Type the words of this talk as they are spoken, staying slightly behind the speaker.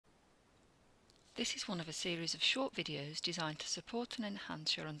This is one of a series of short videos designed to support and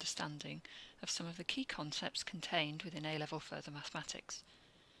enhance your understanding of some of the key concepts contained within A-Level Further Mathematics.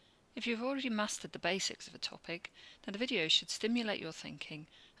 If you have already mastered the basics of a topic, then the video should stimulate your thinking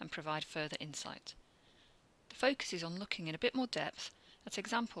and provide further insight. The focus is on looking in a bit more depth at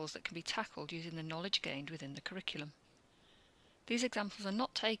examples that can be tackled using the knowledge gained within the curriculum. These examples are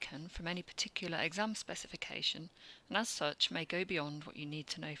not taken from any particular exam specification and as such may go beyond what you need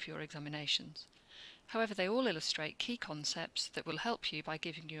to know for your examinations. However, they all illustrate key concepts that will help you by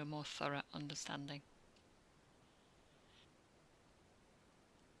giving you a more thorough understanding.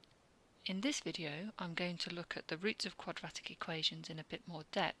 In this video, I'm going to look at the roots of quadratic equations in a bit more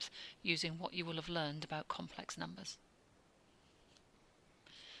depth using what you will have learned about complex numbers.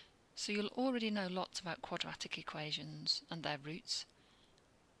 So you'll already know lots about quadratic equations and their roots.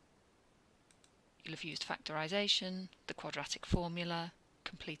 You'll have used factorisation, the quadratic formula,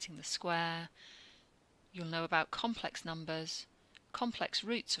 completing the square. You'll know about complex numbers, complex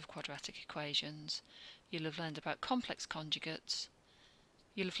roots of quadratic equations. You'll have learned about complex conjugates.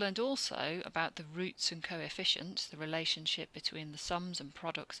 You'll have learned also about the roots and coefficients, the relationship between the sums and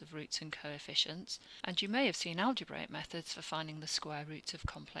products of roots and coefficients, and you may have seen algebraic methods for finding the square roots of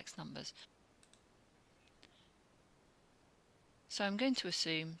complex numbers. So I'm going to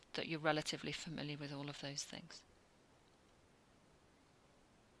assume that you're relatively familiar with all of those things.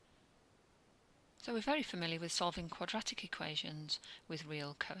 So we're very familiar with solving quadratic equations with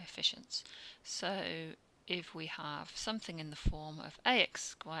real coefficients. So if we have something in the form of ax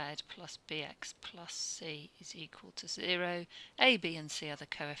squared plus bx plus c is equal to 0, a, b and c are the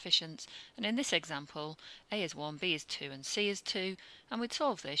coefficients, and in this example a is 1, b is 2 and c is 2, and we'd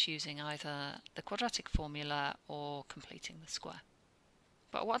solve this using either the quadratic formula or completing the square.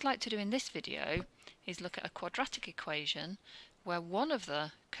 But what I'd like to do in this video is look at a quadratic equation where one of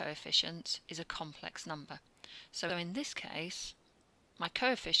the coefficients is a complex number. So in this case, my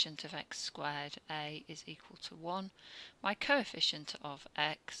coefficient of x squared a is equal to 1, my coefficient of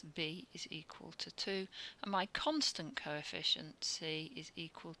x b is equal to 2, and my constant coefficient c is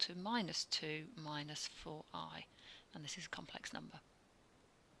equal to minus 2 minus 4i, and this is a complex number.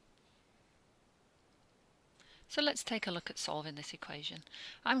 So let's take a look at solving this equation.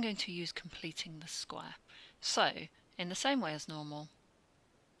 I'm going to use completing the square. So, in the same way as normal,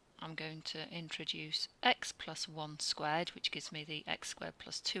 I'm going to introduce x plus 1 squared, which gives me the x squared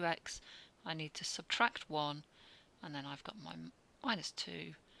plus 2x. I need to subtract 1, and then I've got my minus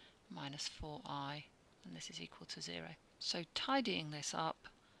 2 minus 4i, and this is equal to 0. So tidying this up,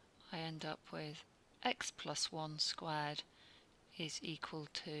 I end up with x plus 1 squared is equal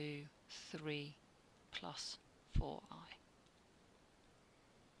to 3 plus 4i.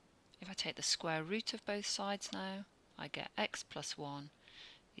 If I take the square root of both sides now, I get x plus 1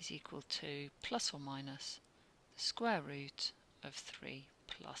 is equal to plus or minus the square root of 3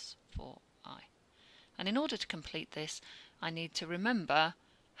 plus 4i. And in order to complete this, I need to remember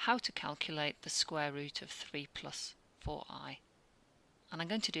how to calculate the square root of 3 plus 4i. And I'm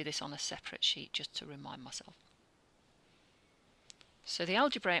going to do this on a separate sheet just to remind myself. So the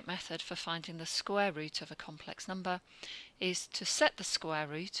algebraic method for finding the square root of a complex number is to set the square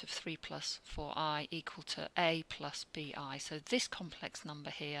root of 3 plus 4i equal to a plus bi. So this complex number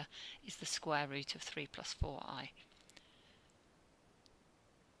here is the square root of 3 plus 4i.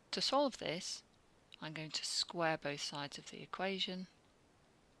 To solve this, I'm going to square both sides of the equation.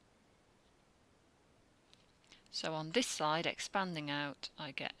 So on this side, expanding out,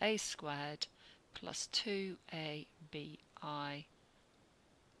 I get a squared plus 2abi.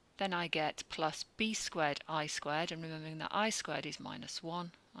 Then I get plus b squared I squared, and remembering that I squared is minus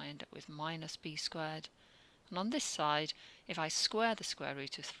 1, I end up with minus b squared. And on this side, if I square the square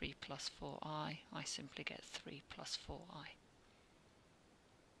root of 3 plus 4i, I simply get 3 plus 4i.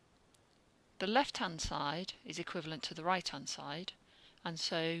 The left-hand side is equivalent to the right-hand side, and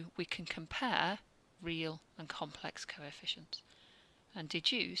so we can compare real and complex coefficients and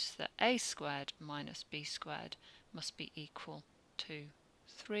deduce that a squared minus b squared must be equal to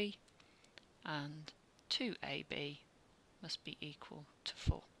 3 and 2ab must be equal to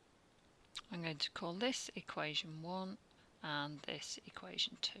 4. I'm going to call this equation 1 and this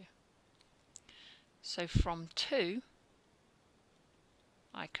equation 2. So from 2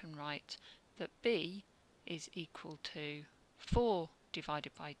 I can write that b is equal to 4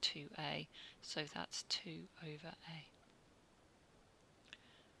 divided by 2a, so that's 2 over a.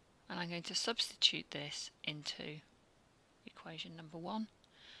 And I'm going to substitute this into equation number 1.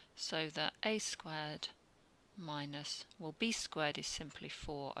 So that a squared minus, well, b squared is simply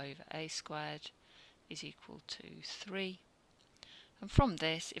 4 over a squared is equal to 3, And from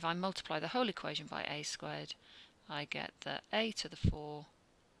this, if I multiply the whole equation by a squared, I get that a to the 4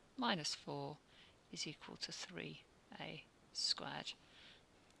 minus 4 is equal to 3a squared.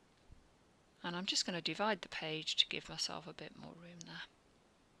 And I'm just going to divide the page to give myself a bit more room there.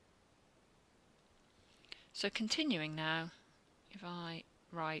 So continuing now, if I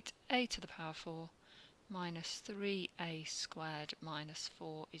write a to the power 4 minus 3a squared minus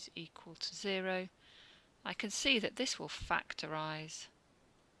 4 is equal to 0, I can see that this will factorise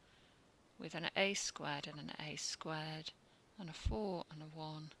with an a squared and an a squared, and a 4 and a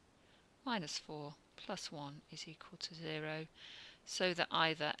 1. Minus 4 plus 1 is equal to 0, so that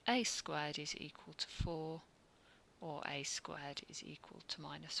either a squared is equal to 4 or a squared is equal to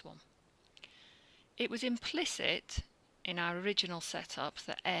minus 1. It was implicit in our original setup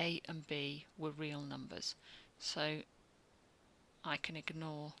that a and b were real numbers, so I can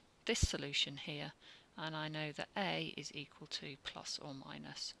ignore this solution here, and I know that a is equal to plus or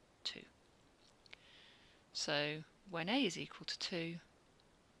minus 2. So when a is equal to 2,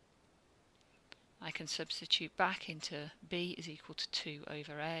 I can substitute back into b is equal to 2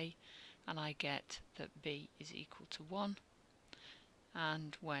 over a, and I get that b is equal to 1.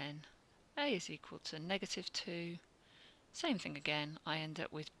 And when a is equal to negative 2, same thing again, I end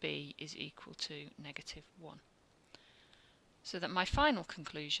up with b is equal to negative 1. So that my final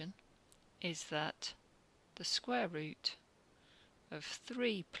conclusion is that the square root of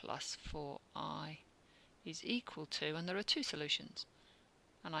 3 plus 4i is equal to, and there are two solutions,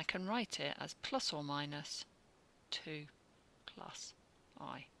 and I can write it as plus or minus 2 plus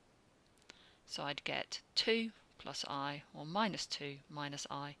I. So I'd get 2 plus I, or minus 2 minus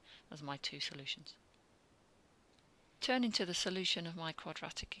I, as my two solutions. Turning to the solution of my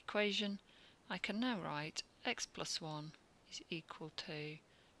quadratic equation, I can now write x plus 1 is equal to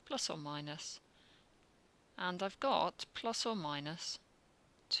plus or minus, and I've got plus or minus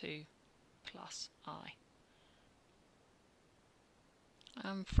 2 plus I.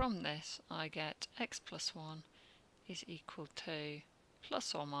 And from this I get x plus 1 is equal to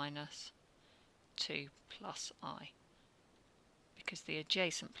plus or minus 2 plus I, because the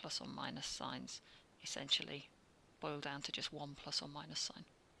adjacent plus or minus signs essentially boil down to just one plus or minus sign.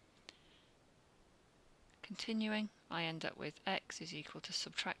 Continuing, I end up with x is equal to,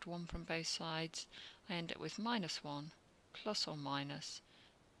 subtract 1 from both sides, I end up with minus 1 plus or minus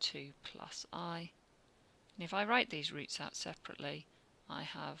 2 plus I. And if I write these roots out separately, I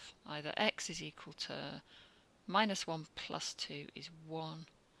have either x is equal to minus 1 plus 2 is 1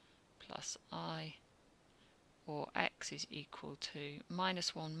 plus I, or x is equal to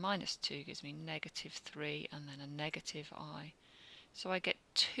minus 1 minus 2 gives me negative 3 and then a negative I. So I get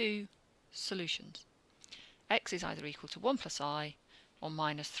two solutions. X is either equal to 1 plus I or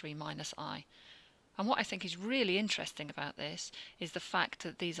minus 3 minus I. And what I think is really interesting about this is the fact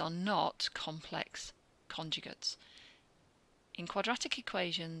that these are not complex conjugates. In quadratic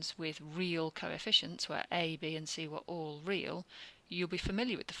equations with real coefficients, where a, b and c were all real, you'll be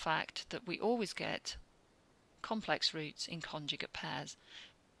familiar with the fact that we always get complex roots in conjugate pairs.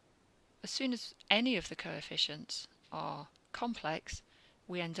 As soon as any of the coefficients are complex,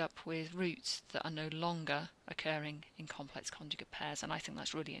 we end up with roots that are no longer occurring in complex conjugate pairs, and I think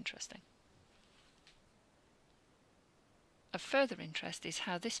that's really interesting. Of further interest is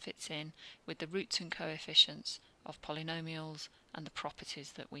how this fits in with the roots and coefficients of polynomials and the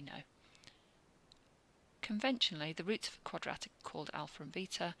properties that we know. Conventionally, the roots of a quadratic are called alpha and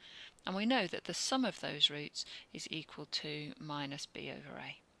beta, and we know that the sum of those roots is equal to minus b over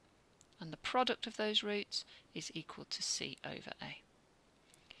a, and the product of those roots is equal to c over a.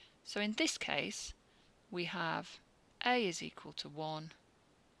 So in this case, we have a is equal to 1,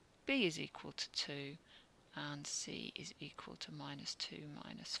 b is equal to 2, and c is equal to minus 2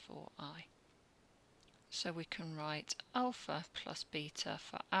 minus 4i. So we can write alpha plus beta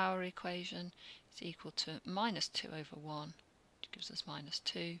for our equation is equal to minus 2 over 1, which gives us minus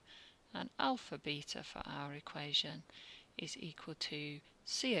 2, and alpha beta for our equation is equal to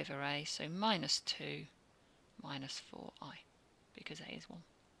c over a, so minus 2 minus 4i, because a is 1.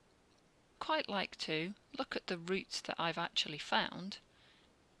 Quite like to look at the roots that I've actually found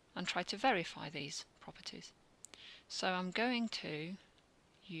and try to verify these properties. So I'm going to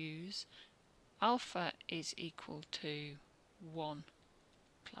use alpha is equal to 1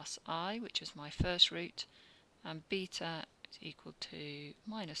 plus I, which is my first root, and beta is equal to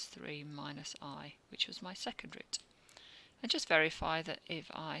minus 3 minus I, which was my second root. And just verify that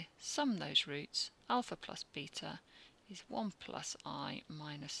if I sum those roots, alpha plus beta is 1 plus I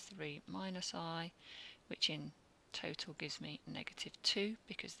minus 3 minus I, which in total gives me negative 2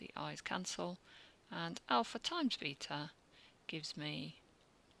 because the i's cancel, and alpha times beta gives me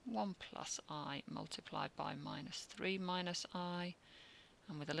 1 plus I multiplied by minus 3 minus I,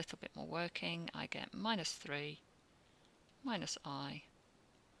 and with a little bit more working I get minus 3 minus I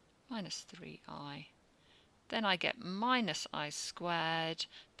minus 3I. Then I get minus I squared,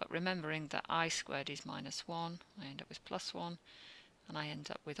 but remembering that I squared is minus 1, I end up with plus 1, and I end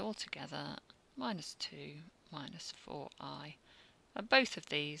up with altogether minus 2 minus 4I. And both of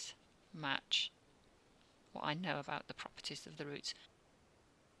these match what I know about the properties of the roots.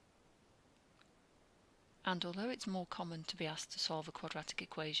 And although it's more common to be asked to solve a quadratic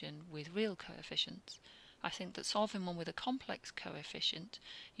equation with real coefficients, I think that solving one with a complex coefficient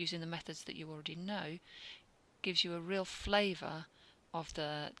using the methods that you already know gives you a real flavour of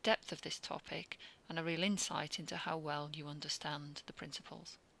the depth of this topic and a real insight into how well you understand the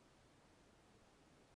principles.